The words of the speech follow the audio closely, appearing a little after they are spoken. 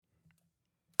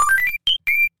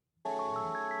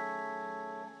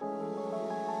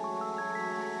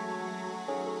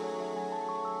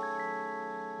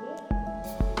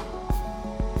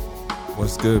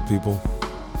What's good, people?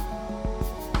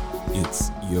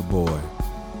 It's your boy,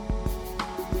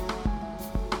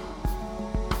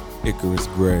 Icarus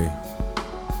Gray.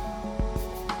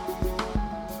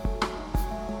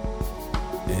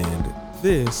 And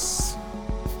this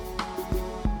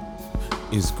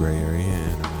is Gray Area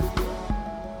Anime.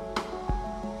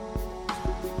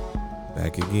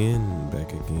 Back again.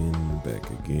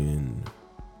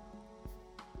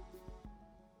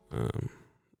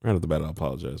 Right at the bat, I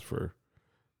apologize for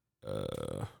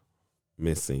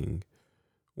missing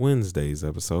Wednesday's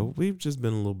episode. We've just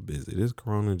been a little busy. This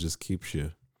corona just keeps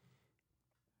you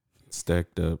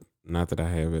stacked up. Not that I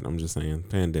have it. I'm just saying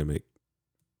pandemic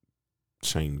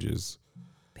changes.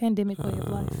 Pandemic way of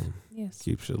life. Yes.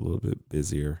 Keeps you a little bit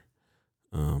busier.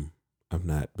 I've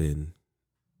not been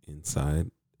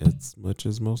inside as much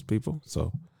as most people.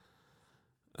 So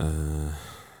I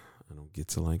don't get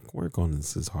to work on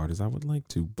this as hard as I would like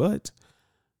to, but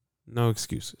no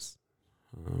excuses.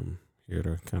 Here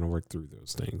to kind of work through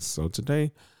those things. So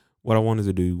today, what I wanted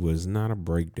to do was not a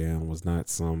breakdown, was not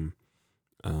some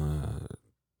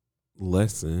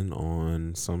lesson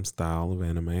on some style of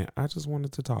anime. I just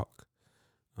wanted to talk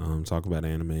about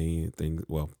anime things.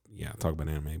 Well, yeah, talk about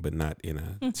anime, but not in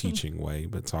a teaching way,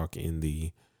 but talk in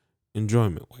the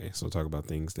enjoyment way. So talk about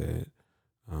things that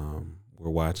we're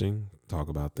watching, talk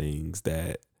about things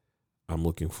that I'm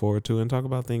looking forward to, and talk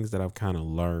about things that I've kind of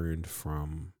learned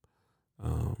from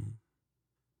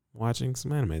watching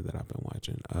some anime that I've been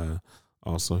watching.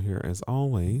 Also here, as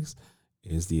always,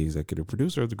 is the executive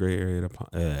producer of the Gray Area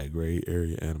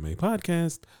Anime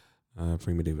Podcast,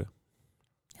 Prima Diva.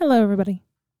 Hello, everybody.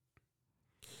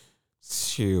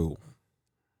 So,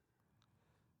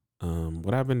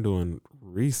 what I've been doing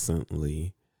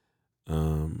recently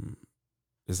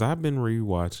is I've been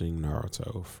rewatching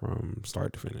Naruto from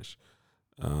start to finish.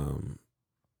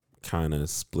 Kind of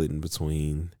splitting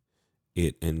between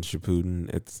it and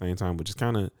Shippuden at the same time, which is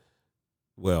kind of,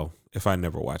 well, if I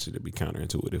never watch it, it'd be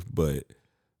counterintuitive, but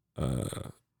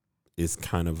it's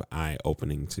kind of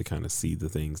eye-opening to kind of see the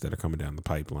things that are coming down the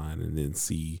pipeline and then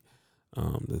see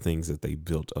the things that they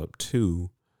built up to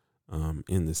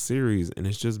in the series. And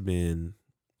it's just been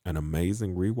an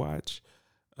amazing rewatch.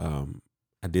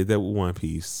 I did that with One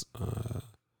Piece a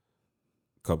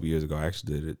couple years ago. I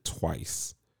actually did it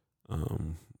twice,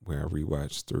 where I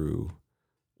rewatched through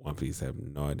One Piece. I have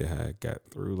no idea how I got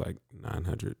through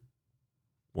 900.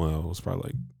 Well, it was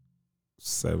probably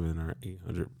 700 or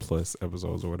 800 plus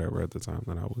episodes or whatever at the time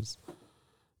that I was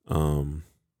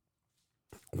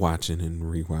watching and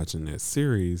rewatching that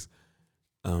series.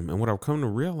 And what I've come to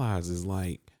realize is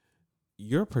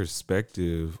your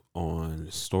perspective on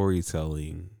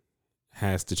storytelling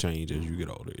has to change as you get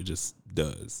older. It just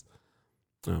does.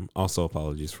 Also,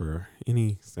 apologies for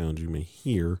any sound you may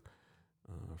hear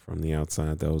from the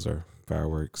outside. Those are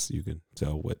fireworks. You can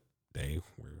tell what day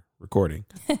we're recording.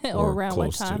 or around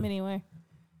what time, anyway.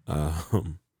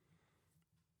 And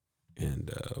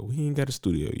we ain't got a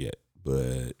studio yet.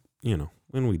 But,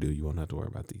 when we do, you won't have to worry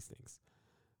about these things.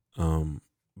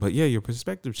 But, yeah, your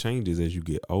perspective changes as you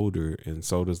get older. And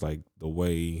so does, the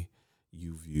way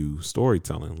you view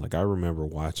storytelling. I remember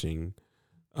watching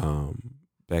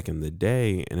back in the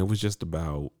day, and it was just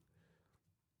about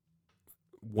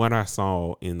what I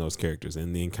saw in those characters,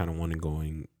 and then kind of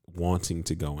wanting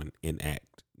to go and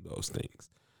enact those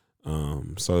things.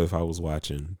 So if I was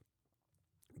watching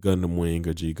Gundam Wing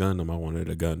or G Gundam, I wanted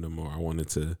a Gundam, or I wanted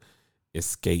to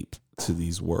escape to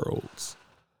these worlds.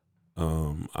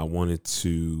 I wanted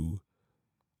to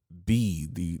be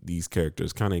these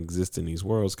characters, kind of exist in these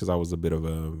worlds, because I was a bit of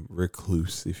a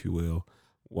recluse, if you will.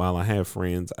 While I had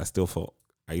friends, I still felt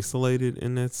isolated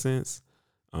in that sense.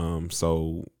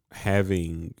 So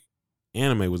having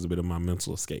anime was a bit of my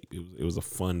mental escape. It was a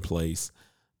fun place.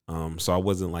 So I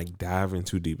wasn't diving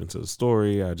too deep into the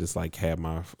story. I just had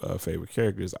my favorite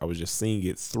characters. I was just seeing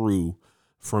it through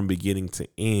from beginning to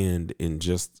end, and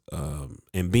just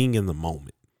and being in the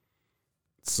moment.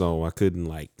 So I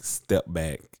couldn't step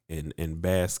back and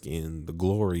bask in the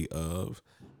glory of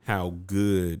how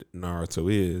good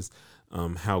Naruto is,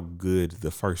 how good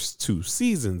the first 2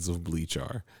 seasons of Bleach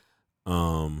are.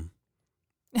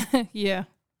 Yeah.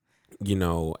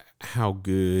 How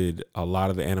good a lot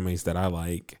of the animes that I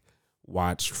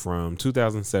watched from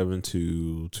 2007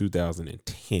 to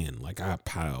 2010. I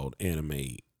piled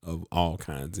anime of all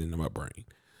kinds into my brain.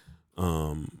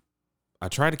 I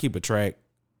try to keep track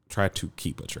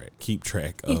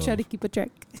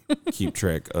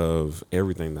of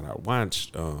everything that I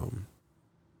watched,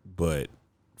 but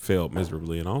failed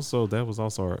miserably. And also, that was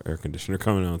also our air conditioner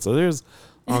coming on. So there's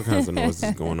all kinds of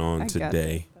noises going on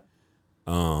today.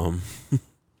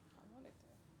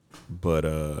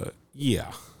 But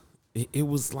yeah, it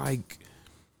was like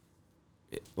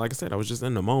I said, I was just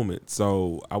in the moment,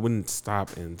 so I wouldn't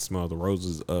stop and smell the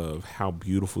roses of how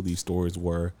beautiful these stories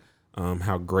were,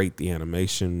 how great the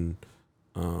animation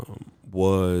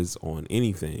was on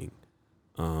anything.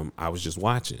 I was just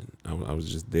watching. I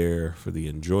was just there for the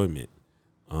enjoyment,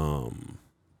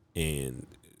 and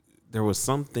there was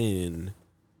something,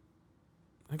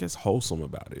 I guess, wholesome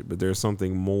about it, but there's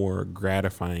something more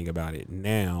gratifying about it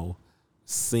now,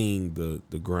 seeing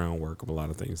the groundwork of a lot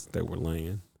of things that were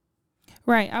laying.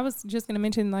 Right. I was just going to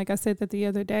mention, like I said that the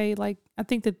other day, like I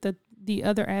think that the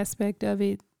other aspect of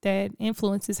it that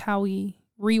influences how we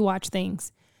rewatch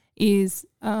things is,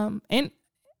 and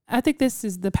I think this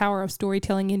is the power of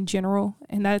storytelling in general.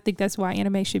 And I think that's why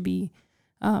anime should be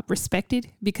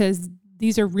respected, because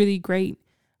these are really great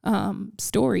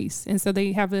stories. And so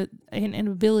they have an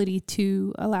ability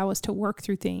to allow us to work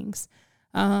through things.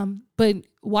 But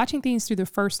watching things through the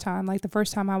first time, like the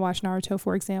first time I watched Naruto,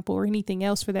 for example, or anything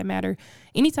else for that matter,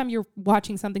 anytime you're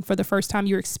watching something for the first time,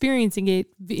 you're experiencing it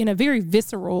in a very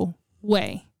visceral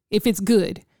way, if it's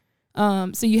good.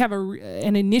 So you have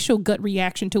an initial gut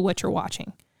reaction to what you're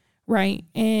watching, right?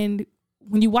 And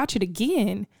when you watch it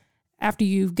again, after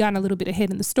you've gotten a little bit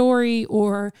ahead in the story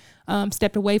or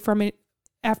stepped away from it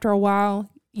after a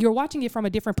while, you're watching it from a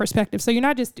different perspective. So you're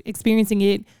not just experiencing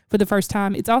it for the first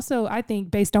time. It's also, I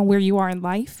think, based on where you are in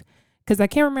life. Because I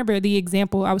can't remember the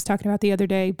example I was talking about the other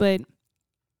day, but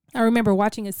I remember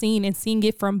watching a scene and seeing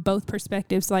it from both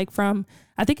perspectives, like from,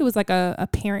 I think it was like a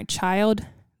parent-child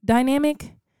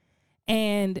dynamic.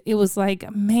 And it was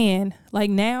like, man, like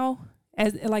now,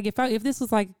 as like if this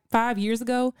was like 5 years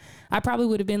ago, I probably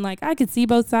would have been like, I could see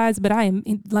both sides, but I am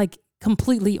like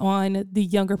completely on the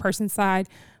younger person's side.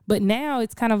 But now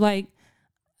it's kind of like,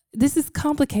 this is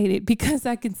complicated because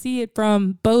I can see it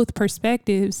from both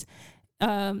perspectives.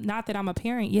 Not that I'm a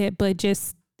parent yet, but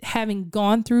just having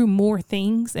gone through more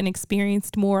things and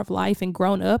experienced more of life and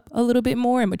grown up a little bit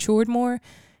more and matured more.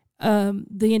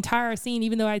 The entire scene,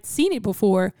 even though I'd seen it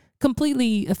before,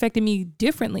 completely affected me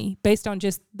differently based on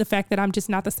just the fact that I'm just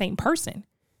not the same person.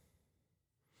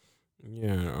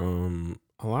 Yeah.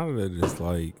 A lot of it is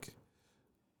like,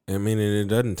 I mean, and it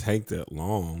doesn't take that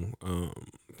long,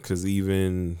 because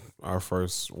even our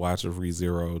first watch of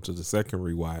ReZero to the second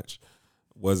rewatch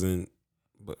wasn't,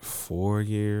 but 4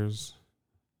 years,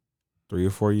 3 or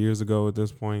 4 years ago at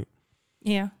this point.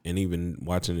 Yeah. And even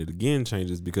watching it again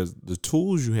changes because the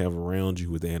tools you have around you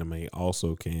with anime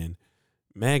also can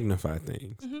magnify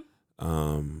things.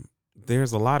 Mm-hmm.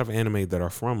 There's a lot of anime that are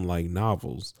from like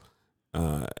novels,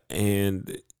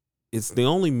 and it's the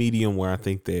only medium where I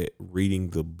think that reading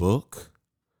the book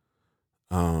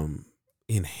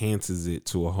enhances it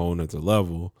to a whole nother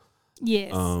level.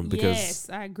 Yes. Because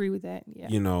I agree with that. Yeah.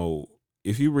 You know,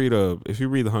 if you read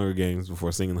The Hunger Games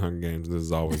before seeing The Hunger Games, this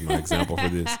is always my example for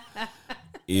this.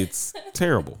 It's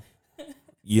terrible.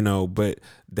 You know, but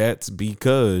that's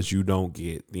because you don't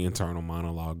get the internal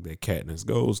monologue that Katniss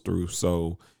goes through.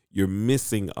 So you're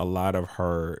missing a lot of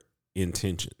her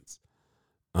intentions.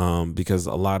 Because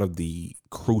a lot of the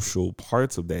crucial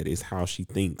parts of that is how she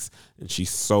thinks, and she's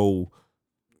so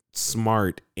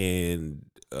smart and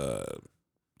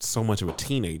so much of a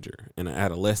teenager and an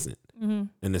adolescent, mm-hmm.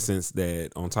 in the sense that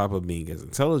on top of being as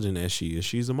intelligent as she is,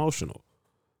 she's emotional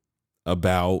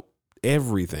about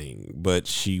everything, but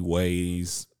she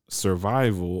weighs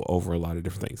survival over a lot of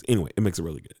different things. Anyway, it makes it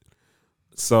really good.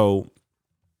 So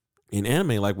in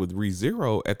anime, like with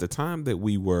ReZero, at the time that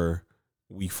we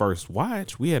first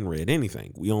watched, we hadn't read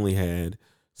anything. We only had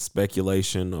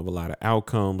speculation of a lot of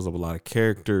outcomes, of a lot of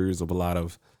characters, of a lot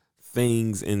of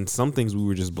things, and some things we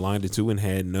were just blinded to and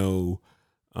had no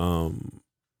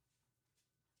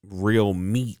real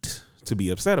meat to be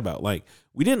upset about. Like,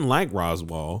 we didn't like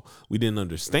Roswaal. We didn't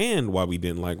understand why we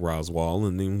didn't like Roswaal,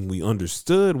 and then we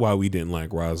understood why we didn't like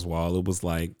Roswaal. It was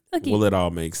like, again, well, it all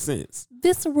makes sense.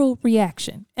 Visceral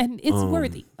reaction, and it's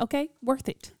worthy. Okay, worth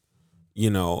it. You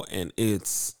know, and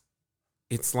it's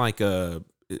like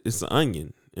it's an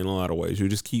onion in a lot of ways. You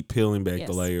just keep peeling back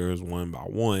the layers one by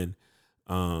one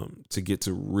to get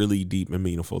to really deep and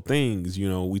meaningful things. You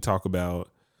know, we talk about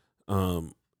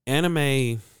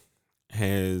anime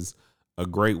has a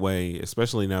great way,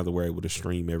 especially now that we're able to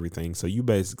stream everything. So you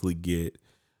basically get,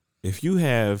 if you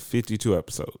have 52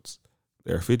 episodes,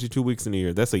 there are 52 weeks in a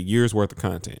year, that's a year's worth of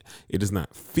content. It does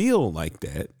not feel like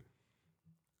that.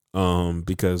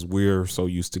 Because we're so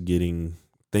used to getting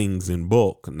things in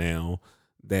bulk now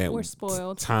that we're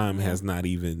spoiled. Time has not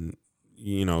even,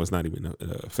 it's not even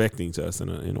affecting to us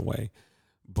in a way.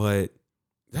 But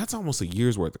that's almost a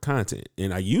year's worth of content.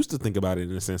 And I used to think about it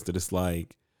in the sense that it's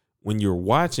like, when you're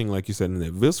watching, like you said, in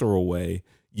that visceral way,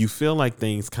 you feel like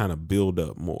things kind of build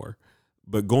up more.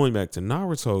 But going back to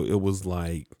Naruto, it was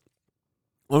like,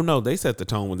 oh no, they set the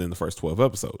tone within the first 12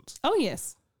 episodes. Oh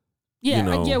yes. Yeah, You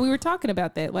know, yeah, we were talking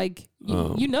about that. Like,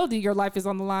 you know that your life is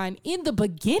on the line in the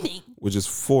beginning. which is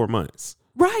 4 months.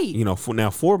 Right. You know, for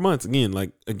now 4 months again,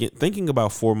 thinking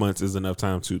about 4 months is enough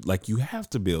time to, like, you have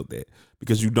to build that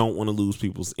because you don't want to lose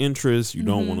people's interest. You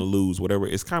don't want to lose whatever.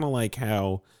 It's kind of like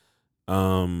how,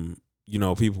 you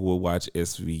know, people will watch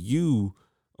SVU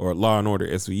or Law and Order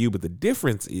SVU, but the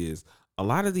difference is a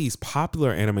lot of these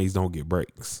popular animes don't get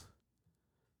breaks.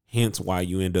 Hence why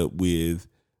you end up with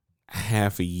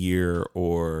half a year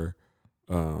or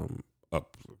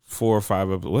 4 or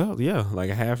 5 like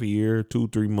a half a year,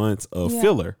 2-3 months of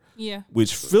filler. Yeah.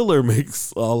 Which filler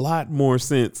makes a lot more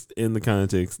sense in the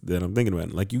context that I'm thinking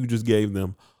about. Like, you just gave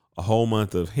them a whole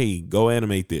month of, hey, go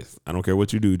animate this. I don't care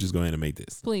what you do, just go animate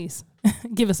this. Please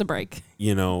give us a break.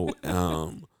 You know,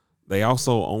 they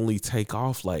also only take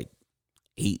off like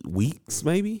 8 weeks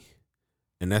maybe.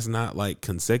 And that's not like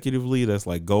consecutively. That's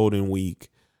like Golden Week,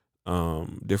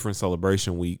 different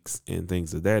celebration weeks and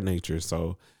things of that nature.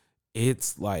 So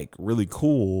it's like really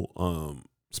cool.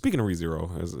 Speaking of ReZero,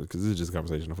 because this is just a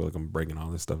conversation, I feel like I'm breaking all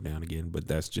this stuff down again, but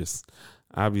that's just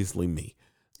obviously me.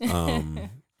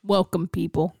 Welcome,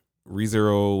 people.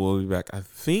 ReZero will be back, I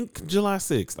think, July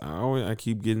 6th. I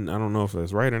keep getting, I don't know if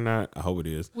that's right or not. I hope it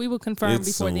is. We will confirm It's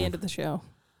before soon. the end of the show,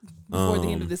 before the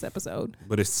end of this episode.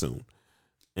 But it's soon.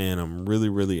 And I'm really,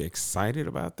 really excited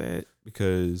about that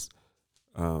because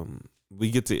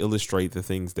we get to illustrate the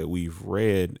things that we've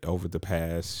read over the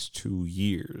past 2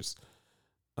 years.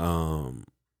 There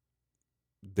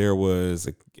was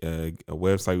a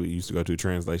website we used to go to,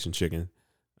 Translation Chicken,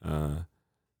 and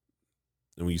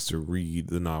we used to read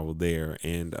the novel there.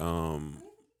 And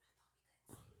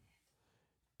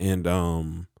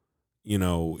you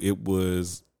know, it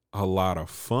was a lot of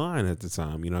fun at the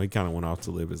time. You know, he kind of went off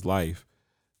to live his life.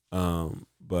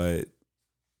 But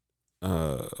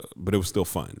it was still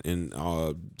fun. And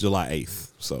July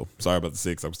 8th. So sorry about the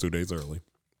 6th. I was 2 days early.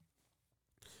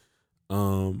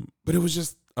 But it was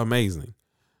just amazing.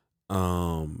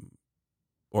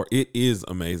 Or it is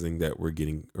amazing that we're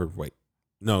getting,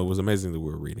 no, it was amazing that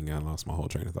we were reading. I lost my whole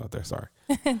train of thought there. Sorry.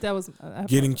 That was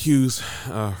getting cues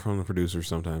from the producer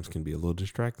sometimes can be a little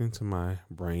distracting to my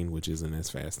brain, which isn't as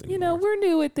fast anymore. You know, we're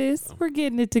new at this. So. We're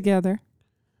getting it together.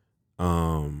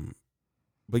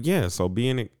 But yeah, so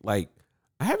being like,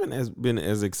 I haven't been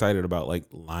as excited about like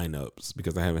lineups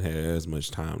because I haven't had as much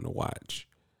time to watch.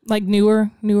 Like newer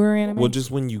anime? Well,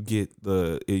 just when you get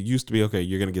it used to be, okay,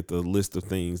 you're going to get the list of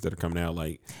things that are coming out,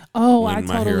 like I My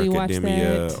totally Hero watched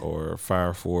Academia that. or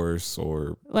Fire Force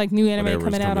or like new anime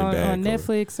coming out on back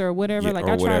Netflix or whatever. Yeah, like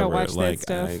or I try whatever. to watch like,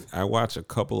 that stuff. I watch a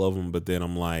couple of them, but then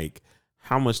I'm like,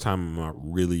 how much time am I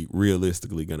really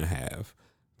realistically going to have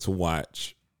to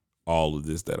watch all of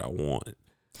this that I want?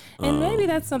 And maybe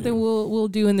that's something we'll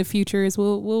do in the future is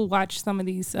we'll watch some of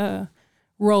these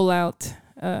rollout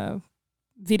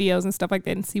videos and stuff like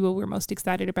that and see what we're most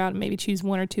excited about and maybe choose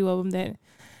 1 or 2 of them that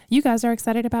you guys are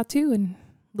excited about too and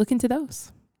look into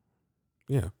those.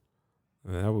 Yeah,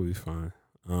 that would be fine.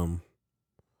 I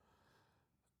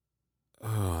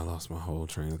lost my whole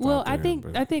train of thought. Well, I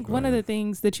think one of the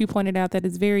things that you pointed out that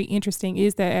is very interesting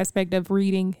is that aspect of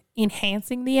reading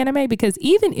enhancing the anime, because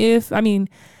even if, I mean,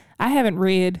 I haven't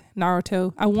read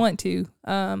Naruto, I want to,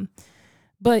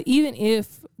 but even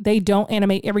if they don't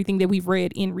animate everything that we've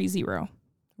read in ReZero,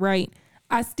 right?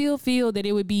 I still feel that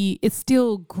it's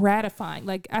still gratifying.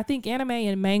 Like, I think anime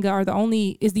and manga are the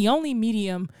only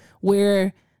medium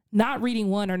where not reading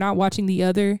one or not watching the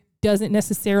other doesn't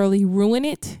necessarily ruin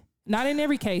it. Not in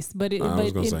every case, but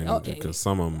because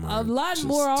some of them are a lot just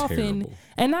more often, terrible.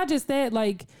 And not just that,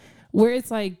 like where it's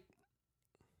like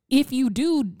if you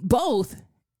do both,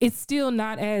 it's still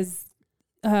not as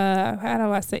how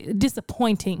do I say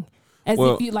disappointing as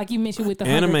if you like you mentioned with the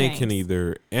anime Hunger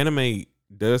Games. Anime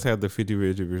does have the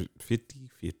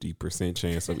 50%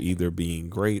 chance of either being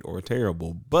great or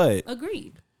terrible, but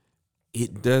agreed.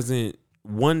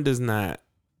 One does not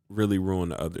really ruin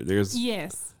the other. There's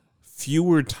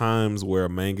fewer times where a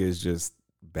manga is just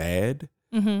bad.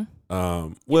 Mm-hmm.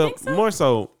 Well, so? More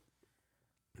so,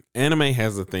 anime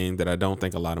has a thing that I don't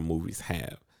think a lot of movies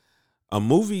have. A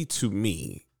movie, to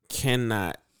me,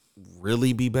 cannot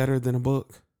really be better than a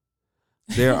book.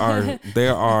 There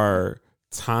are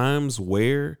times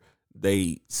where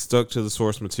they stuck to the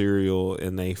source material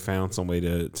and they found some way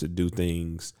to do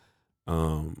things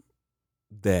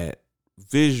that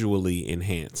visually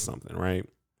enhance something, right?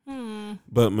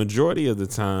 But majority of the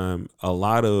time, a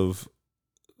lot of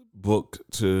book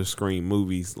to screen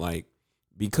movies, like,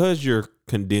 because you're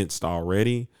condensed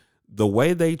already, the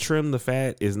way they trim the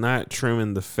fat is not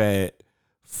trimming the fat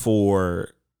for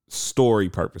story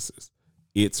purposes.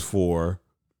 It's for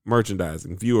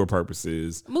merchandising, viewer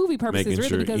purposes, movie purposes, making really,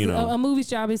 sure, because you know, a movie's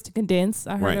job is to condense.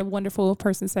 I heard Right. a wonderful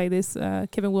person say this,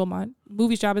 Kevin Wilmot.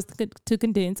 Movie's job is to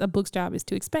condense. A book's job is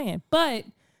to expand. But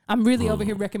I'm really over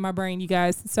here wrecking my brain, you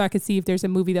guys, so I could see if there's a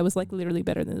movie that was like literally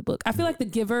better than the book. I feel like The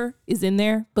Giver is in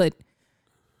there, but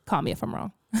call me if I'm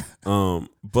wrong.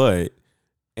 But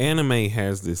anime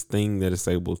has this thing that it's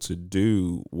able to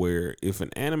do where if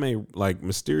an anime like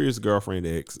Mysterious Girlfriend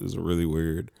X is a really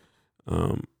weird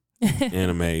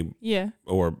anime Yeah.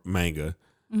 or manga,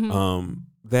 Mm-hmm.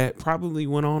 that probably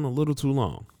went on a little too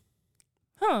long.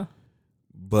 Huh.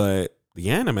 But the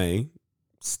anime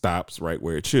stops right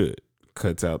where it should,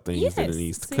 cuts out things that it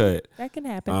needs to See, cut. that can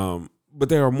happen. But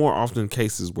there are more often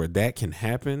cases where that can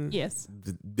happen Yes.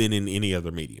 than in any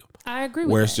other medium. I agree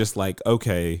with Where that. it's just like,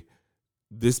 okay,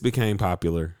 this became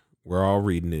popular. We're all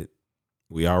reading it.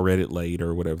 We all read it late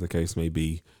or whatever the case may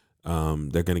be.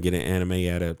 They're going to get an anime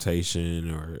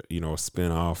adaptation or, you know, a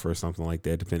spinoff or something like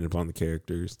that, depending upon the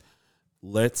characters.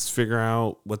 Let's figure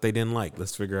out what they didn't like.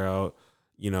 Let's figure out,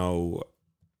 you know,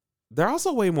 they're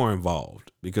also way more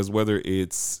involved because whether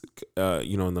it's,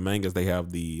 you know, in the mangas, they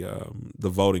have the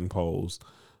voting polls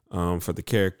for the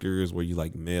characters where you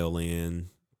like mail in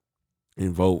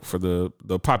and vote for the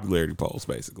popularity polls,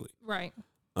 basically. Right.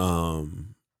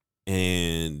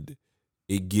 And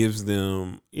it gives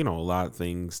them, you know, a lot of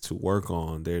things to work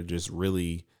on. They're just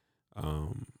really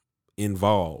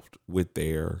involved with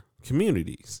their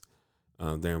communities.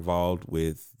 They're involved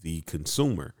with the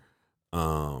consumer.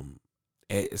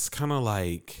 It's kind of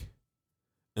like,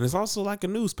 and it's also like a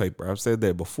newspaper. I've said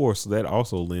that before, so that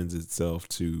also lends itself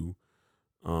to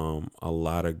a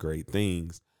lot of great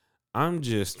things. I'm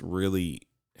just really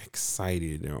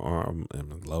excited, or I'm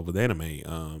in love with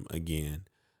anime again.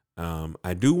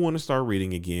 I do want to start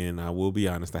reading again. I will be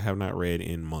honest, I have not read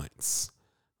in months,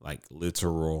 like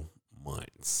literal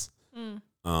months.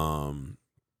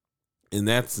 And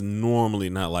that's normally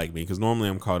not like me because normally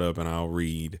I'm caught up and I'll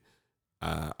read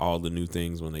all the new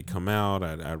things when they come out.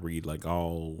 I read like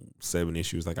all 7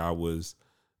 issues. Like I was,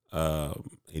 and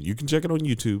you can check it on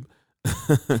YouTube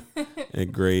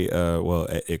at Gray,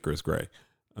 at Icarus Gray.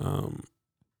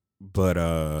 But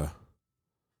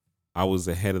I was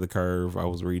ahead of the curve. I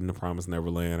was reading The Promised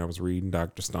Neverland. I was reading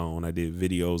Dr. Stone. I did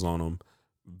videos on them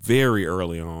very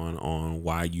early on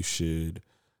why you should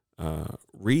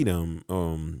read them.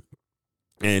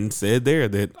 And said there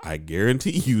that I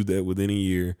guarantee you that within a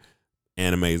year,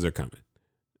 animes are coming.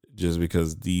 Just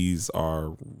because these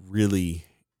are really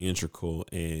integral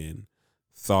and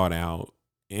thought out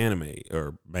anime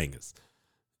or mangas.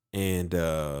 And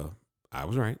I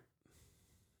was right.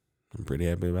 I'm pretty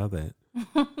happy about that.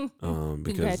 Because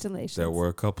Congratulations. there were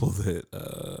a couple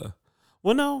that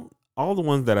well, no, all the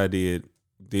ones that I did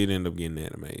end up getting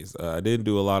animes. I didn't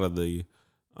do a lot of the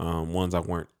ones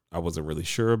I wasn't really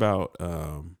sure about.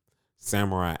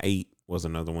 Samurai 8 was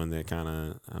another one that kind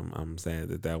of I'm sad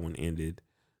that one ended.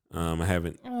 I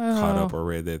haven't caught up or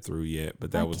read that through yet,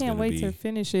 but that was going to be. I can't wait to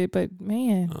finish it, but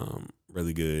man,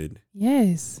 really good.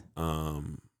 Yes.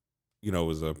 You know, it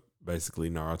was basically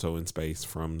Naruto in space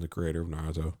from the creator of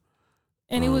Naruto.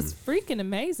 And it was freaking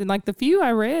amazing. Like the few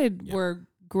I read were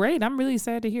great. I'm really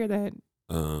sad to hear that.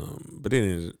 But it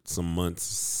ended some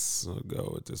months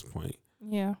ago at this point.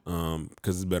 Yeah.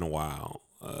 Because it's been a while.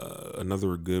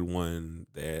 Another good one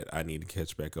that I need to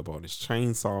catch back up on is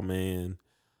Chainsaw Man,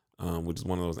 which is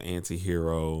one of those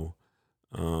anti-hero.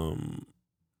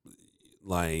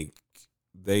 Like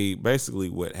they basically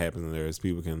what happens there is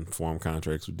people can form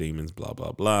contracts with demons, blah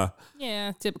blah blah.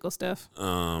 Yeah, typical stuff.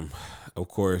 Of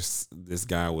course, this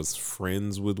guy was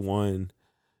friends with one,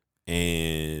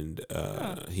 and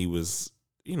he was,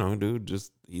 you know, dude,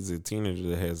 just he's a teenager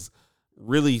that has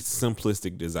really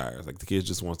simplistic desires. Like the kid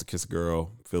just wants to kiss a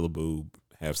girl, feel a boob,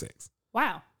 have sex.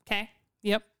 Wow. Okay.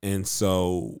 Yep. And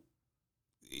so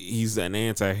he's an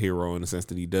anti-hero in the sense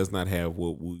that he does not have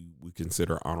what we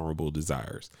consider honorable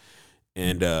desires.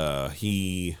 And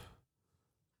he,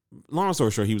 long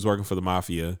story short, he was working for the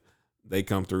mafia. They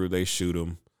come through, they shoot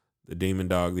him. The demon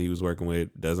dog that he was working with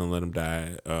doesn't let him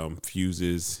die,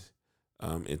 fuses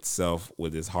itself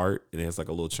with his heart, and it has like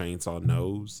a little chainsaw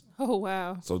nose. Oh,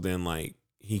 wow. So then like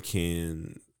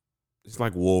it's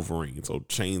like Wolverine. So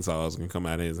chainsaws can come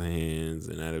out of his hands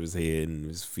and out of his head and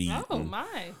his feet. Oh,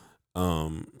 my.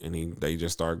 And they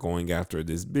just start going after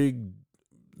this big,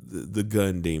 the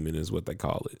gun demon is what they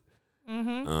call it.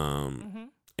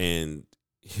 And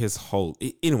his whole,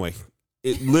 anyway,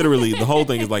 it literally the whole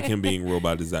thing is like him being ruled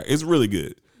by desire. It's really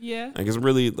good. Yeah. Like it's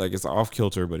really like it's off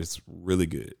kilter, but it's really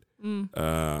good.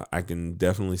 Mm. I can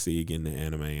definitely see it getting the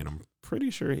anime, and I'm pretty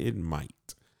sure it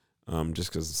might.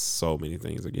 Just because so many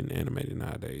things are getting animated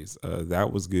nowadays.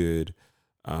 That was good.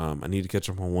 I need to catch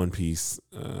up on One Piece.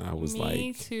 I was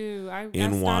Me too. I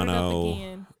in started up Wano,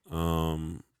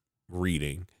 again.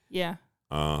 reading. Yeah.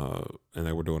 And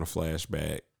they were doing a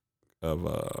flashback of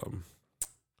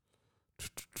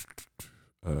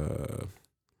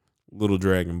Little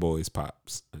Dragon Boy's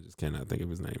pops. I just cannot think of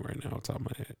his name right now off the top of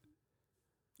my head.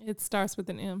 It starts with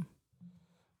an M.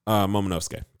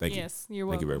 Momonosuke. Thank you. Yes, you're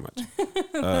Thank welcome. you very much.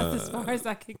 That's as far as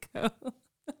I could go.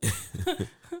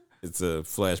 It's a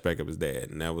flashback of his dad,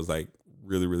 and that was like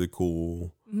really, really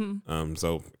cool. Mm-hmm.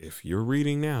 So if you're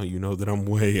reading now, you know that I'm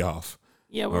way off.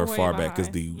 Yeah, we're or way far back because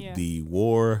behind. the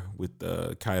war with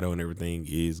Kaido and everything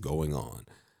is going on.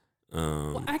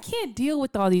 Well, I can't deal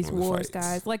with all these the wars,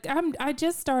 fights. guys. Like I'm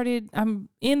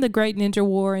in the Great Ninja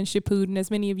War and Shippuden.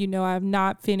 As many of you know, I have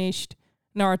not finished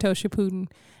Naruto Shippuden.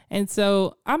 And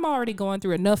so I'm already going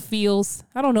through enough feels.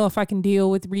 I don't know if I can deal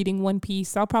with reading One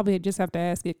Piece. I'll probably just have to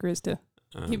ask it, Krista.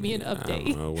 Give me an update.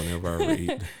 I don't know, whenever I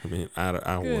read, I mean, I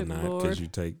will Good not Lord. because you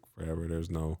take forever. There's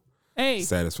no Hey,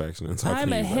 satisfaction in talking I'm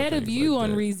to you about ahead of things you like on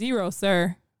that. ReZero,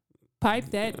 sir.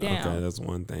 Pipe that down. Okay, that's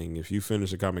one thing. If you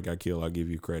finish a comic I kill, I'll give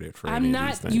you credit for I'm any not. of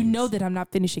these things. You know that I'm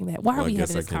not finishing that. Why Well, are we I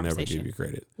guess having I this can never conversation? give you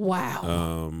credit.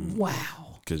 Wow. Wow.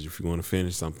 Because if you want to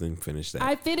finish something, finish that.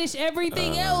 I finish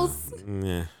everything else.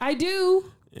 Yeah. I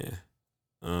do. Yeah.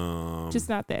 Just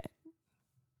not that.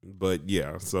 But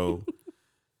yeah, so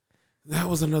that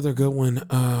was another good one.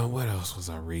 What else was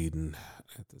I reading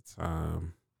at the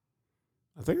time?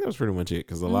 I think that was pretty much it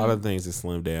because a lot of things had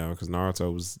slimmed down because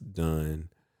Naruto was done.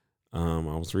 I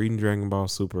was reading Dragon Ball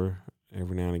Super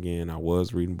every now and again. I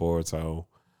was reading Boruto.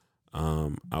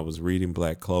 I was reading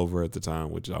Black Clover at the time,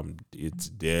 which it's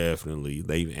definitely,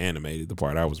 they've animated the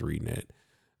part I was reading at.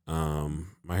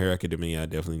 My Hero Academia, I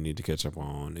definitely need to catch up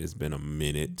on. It's been a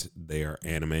minute. They are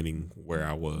animating where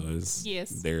I was. Yes.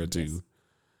 There too.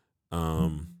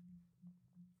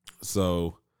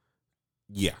 So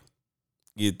yeah,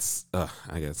 it's,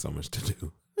 I got so much to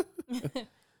do.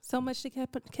 So much to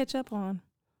catch up on.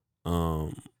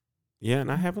 Yeah,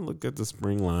 and I haven't looked at the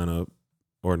spring lineup,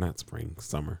 or not spring,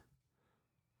 summer,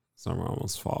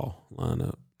 almost fall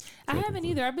lineup. I haven't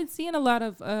either. I've been seeing a lot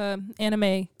of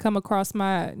anime come across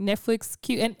my Netflix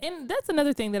queue. And that's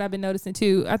another thing that I've been noticing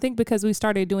too. I think because we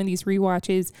started doing these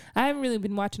rewatches, I haven't really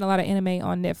been watching a lot of anime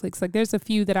on Netflix. Like there's a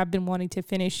few that I've been wanting to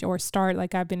finish or start.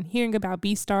 Like I've been hearing about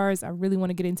Beastars. I really want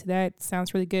to get into that.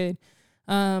 Sounds really good.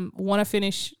 Want to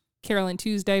finish Carole &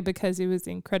 Tuesday because it was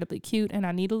incredibly cute and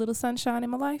I need a little sunshine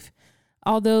in my life.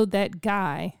 Although that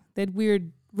guy, that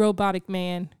weird robotic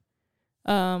man,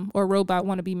 or robot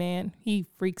wannabe man, he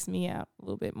freaks me out a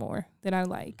little bit more than I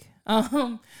like.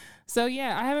 So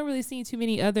yeah, I haven't really seen too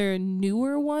many other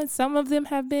newer ones. Some of them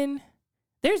have been.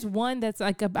 There's one that's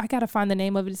like I gotta find the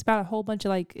name of it. It's about a whole bunch of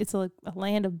like it's a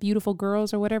land of beautiful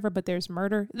girls or whatever, but there's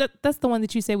murder. That's the one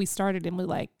that you said we started and we're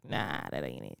like, nah, that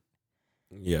ain't it.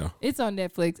 Yeah, it's on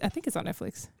Netflix. I think it's on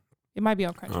Netflix. It might be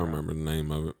on Crunchyroll. I don't remember the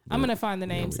name of it. I'm gonna find the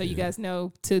name so you guys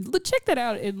know to check that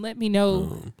out and let me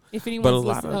know if anyone's but a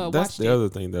lot of that's watched the it. other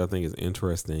thing that I think is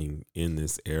interesting in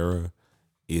this era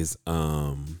is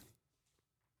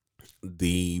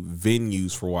the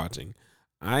venues for watching.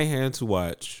 I had to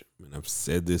watch, and I've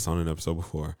said this on an episode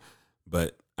before,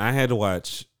 but I had to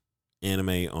watch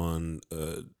anime on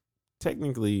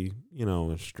technically,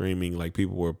 streaming. Like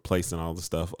people were placing all the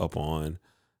stuff up on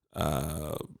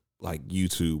like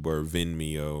YouTube or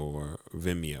Vimeo.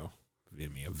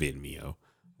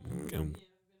 I'm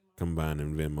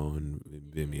combining Venmo and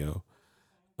Vimeo.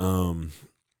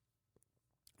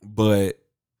 But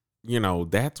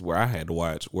that's where I had to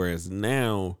watch. Whereas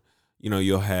now,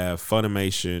 you'll have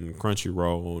Funimation,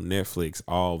 Crunchyroll, Netflix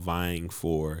all vying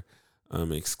for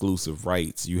exclusive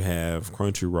rights. You have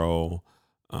Crunchyroll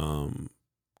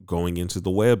going into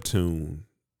the webtoon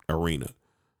arena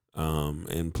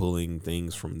and pulling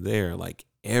things from there. Like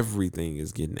everything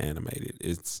is getting animated.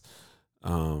 It's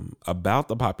about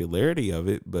the popularity of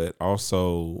it, but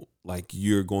also like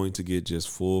you're going to get just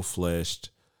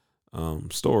full-fleshed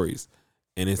stories.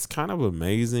 And it's kind of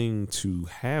amazing to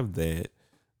have that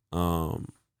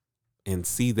and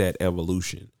see that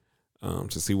evolution,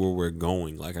 to see where we're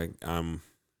going. Like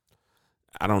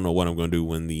I don't know what I'm going to do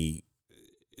when the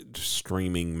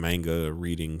streaming manga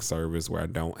reading service where I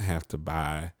don't have to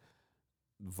buy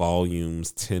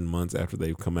volumes 10 months after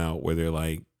they've come out, where they're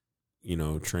like,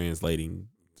 translating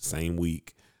the same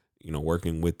week,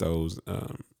 working with those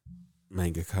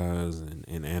mangakas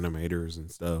and animators and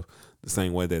stuff the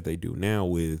same way that they do now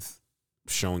with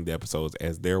showing the episodes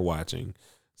as they're watching,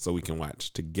 so we can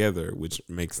watch together, which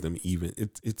makes them even.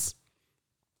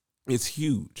 It's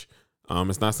huge.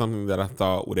 It's not something that I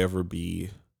thought would ever be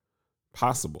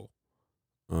possible.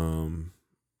 And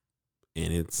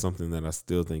it's something that I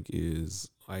still think is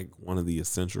like one of the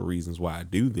essential reasons why I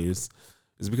do this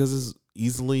is because it's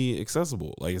easily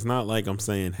accessible. Like, it's not like I'm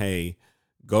saying, hey,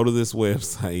 go to this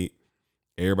website,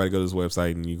 everybody go to this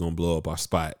website, and you're going to blow up our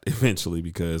spot eventually,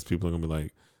 because people are going to be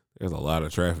like, there's a lot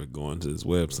of traffic going to this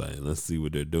website. Let's see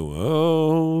what they're doing.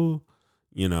 Oh,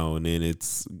 and then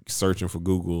it's searching for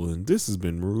Google, and this has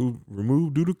been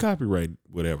removed due to copyright,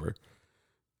 whatever.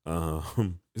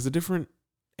 It's a different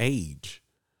age.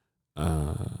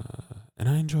 And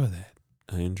I enjoy that.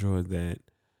 I enjoy that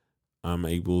I'm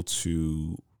able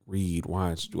to read,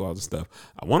 watch, do all the stuff.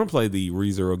 I want to play the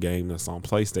ReZero game that's on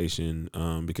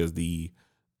PlayStation, because the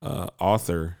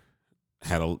author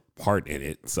had a part in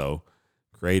it. So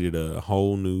created a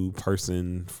whole new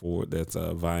person that's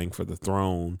vying for the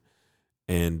throne.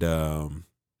 And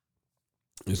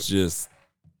it's just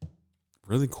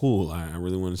really cool. I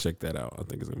really want to check that out. I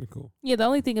think it's going to be cool. Yeah, the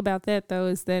only thing about that, though,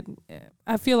 is that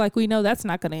I feel like we know that's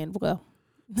not going to end well.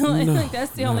 Like,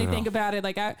 that's the only thing about it.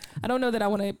 Like, I don't know that I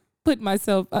want to put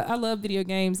myself. I love video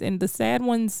games, and the sad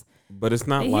ones. But it's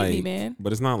not like, hit me, man.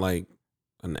 But it's not like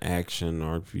an action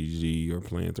RPG or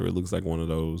playing through. It looks like one of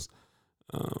those,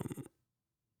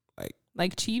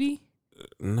 like Chibi.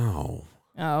 No.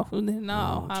 Oh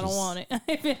no, I don't want it.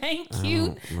 If it ain't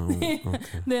cute,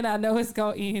 then I know it's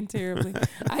gonna end terribly.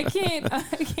 I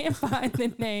can't find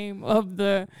the name of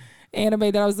the anime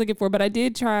that I was looking for, but I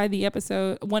did try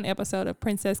one episode of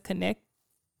Princess Connect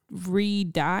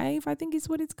Redive, I think is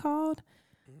what it's called.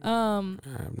 I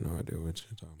have no idea what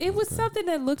you're talking about. It was something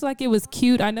that looked like it was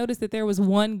cute. I noticed that there was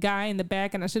one guy in the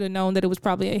back, and I should have known that it was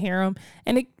probably a harem,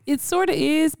 and it sort of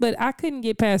is, but I couldn't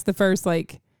get past the first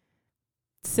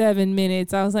 7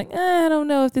 minutes. I was like, I don't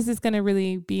know if this is gonna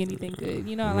really be anything good.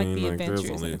 I like the adventures.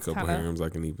 There's only a couple harems I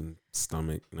can even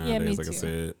stomach nowadays. Yeah, me like too. I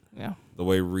said, Yeah. The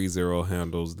way ReZero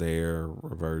handles their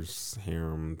reverse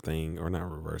harem thing, or not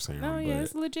reverse harem. Oh yeah,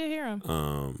 it's legit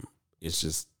harem.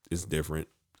 It's different,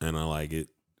 and I like it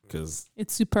because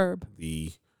it's superb.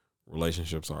 The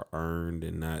relationships are earned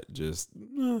and not just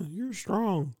you're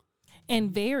strong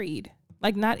and varied.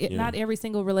 Like not every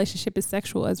single relationship is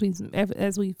sexual, as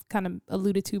we've kind of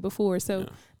alluded to before. So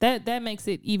that makes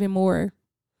it even more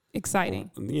exciting.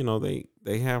 Well,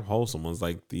 they have wholesome ones,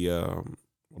 like the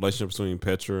relationship between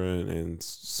Petra and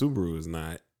Subaru is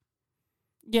not.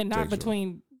 Yeah, not sexual.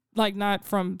 Between not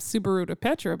from Subaru to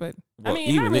Petra, but well, I mean,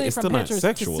 even not really it's from still Petra not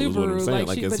sexual. To Subaru, is what I'm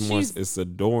saying. it's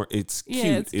more. It's cute.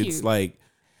 Yeah, it's cute. It's like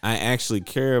I actually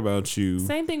care about you.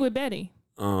 Same thing with Betty.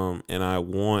 And I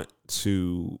want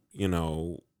to,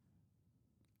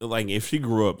 like if she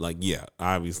grew up,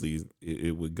 obviously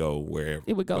it would go wherever.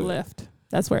 It would go left.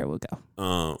 That's where it would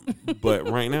go. But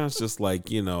right now it's just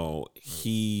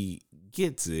he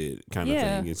gets it kind of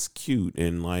thing. It's cute.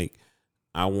 And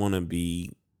I want to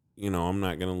be, I'm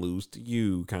not going to lose to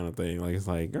you kind of thing. It's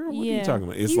like, girl, what are you talking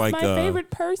about? It's He's my favorite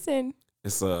person.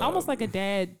 It's almost like a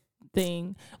dad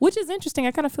thing, which is interesting.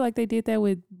 I kind of feel like they did that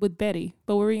with Betty.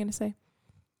 But what were you going to say?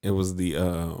 It was the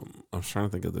I was trying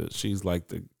to think of she's like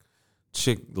the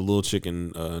little chick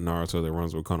in Naruto that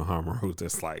runs with Konohamaru.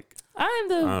 That's like I'm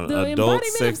the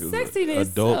embodiment of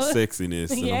sexiness. Adult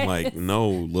sexiness, and I'm like, no,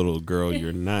 little girl,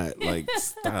 you're not.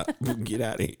 Stop, get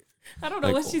out of here. I don't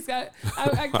know what she's got.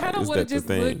 I kind of want to just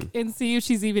look and see if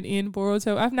she's even in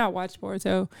Boruto. I've not watched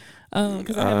Boruto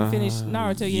because I haven't finished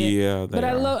Naruto yet. Yeah, but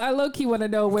I low key want to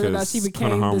know whether or not she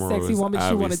became the sexy woman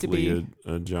she wanted to be.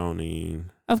 A Jonin,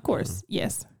 of course,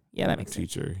 yes, yeah, that makes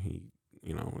sense. Teacher, he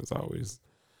was always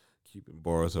keeping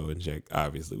Boruto in check,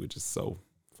 obviously, which is so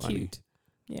funny. Cute,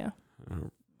 yeah.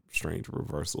 Strange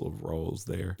reversal of roles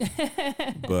there,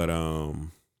 but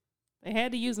they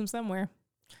had to use them somewhere.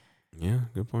 Yeah,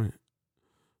 good point.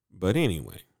 But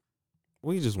anyway,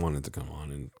 we just wanted to come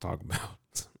on and talk about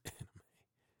some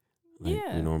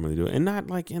anime. We normally do. And not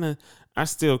I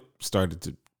still started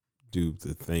to do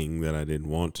the thing that I didn't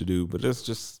want to do, but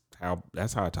that's how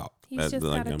I talk. He's just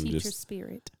got a teacher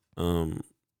spirit.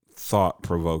 Thought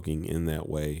provoking in that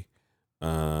way. We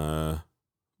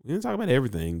didn't talk about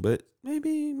everything, but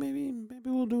maybe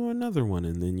we'll do another one,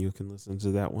 and then you can listen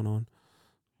to that one on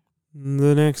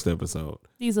the next episode.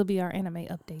 These will be our anime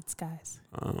updates, guys.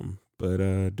 But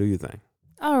do your thing.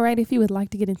 All right. If you would like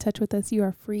to get in touch with us, you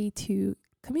are free to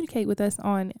communicate with us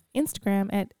on Instagram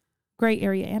at Gray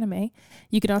Area Anime.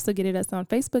 You can also get us on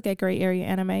Facebook at Gray Area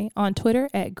Anime, on Twitter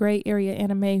at Gray Area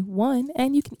Anime 1,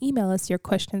 and you can email us your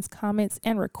questions, comments,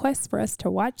 and requests for us to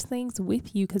watch things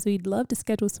with you, because we'd love to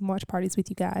schedule some watch parties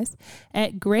with you guys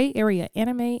at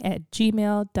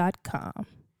grayareaanime@gmail.com.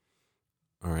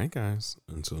 All right, guys.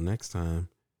 Until next time.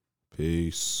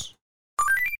 Peace.